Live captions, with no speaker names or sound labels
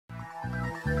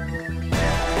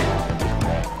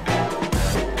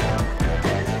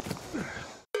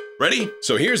Ready?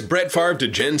 So here's Brett Favre to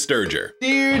Jen Sturger.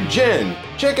 Dear Jen,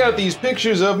 check out these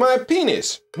pictures of my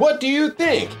penis. What do you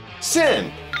think?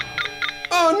 Send.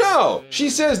 Oh no! She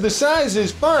says the size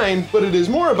is fine, but it is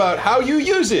more about how you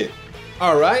use it.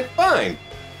 Alright, fine.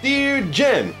 Dear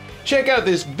Jen, check out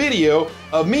this video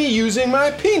of me using my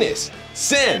penis.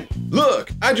 Send.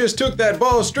 Look, I just took that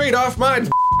ball straight off my d***.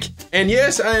 And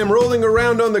yes, I am rolling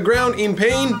around on the ground in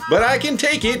pain, but I can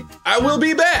take it. I will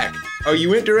be back. Are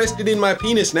you interested in my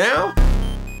penis now?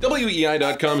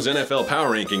 WEI.com's NFL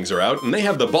Power Rankings are out, and they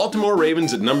have the Baltimore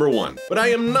Ravens at #1. But I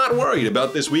am not worried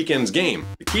about this weekend's game.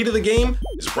 The key to the game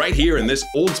is right here in this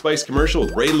Old Spice commercial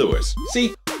with Ray Lewis.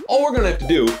 See, all we're gonna have to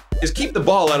do is keep the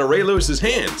ball out of Ray Lewis's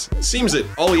hands. It seems that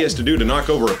all he has to do to knock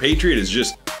over a Patriot is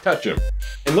just touch him.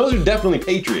 And those are definitely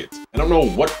Patriots. I don't know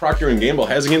what Procter & Gamble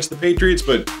has against the Patriots,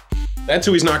 but that's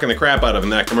who he's knocking the crap out of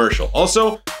in that commercial.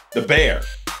 Also, the bear.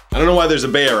 I don't know why there's a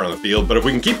bear on the field, but if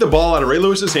we can keep the ball out of Ray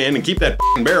Lewis's hand and keep that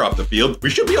bear off the field, we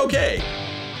should be okay.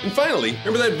 And finally,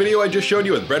 remember that video I just showed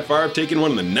you with Brett Favre taking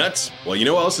one in the nuts? Well, you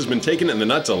know who else has been taking it in the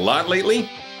nuts a lot lately?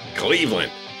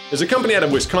 Cleveland. There's a company out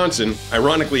of Wisconsin,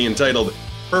 ironically entitled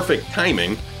Perfect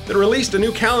Timing, that released a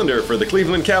new calendar for the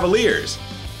Cleveland Cavaliers.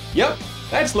 Yep,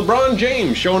 that's LeBron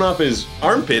James showing off his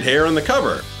armpit hair on the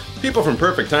cover. People from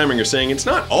Perfect Timing are saying it's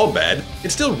not all bad.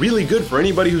 It's still really good for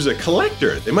anybody who's a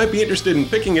collector. They might be interested in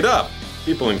picking it up.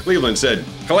 People in Cleveland said,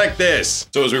 collect this.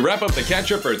 So as we wrap up the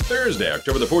catch-up for Thursday,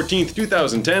 October the 14th,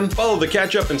 2010, follow the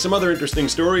catch-up and some other interesting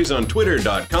stories on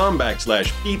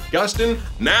twitter.com/Pete Gustin.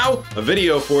 Now, a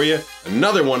video for you.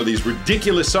 Another one of these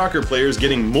ridiculous soccer players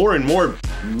getting more and more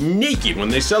naked when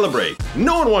they celebrate.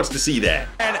 No one wants to see that.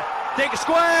 And dig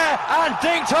square and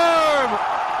dinked home.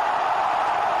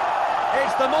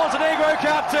 It's the Montenegro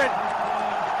captain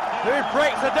who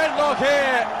breaks the deadlock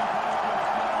here.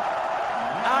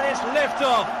 And it's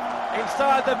liftoff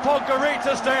inside the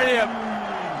Podgorica Stadium.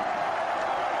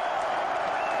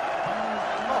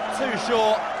 Not too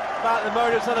sure about the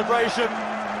mode of celebration,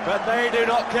 but they do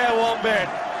not care one bit.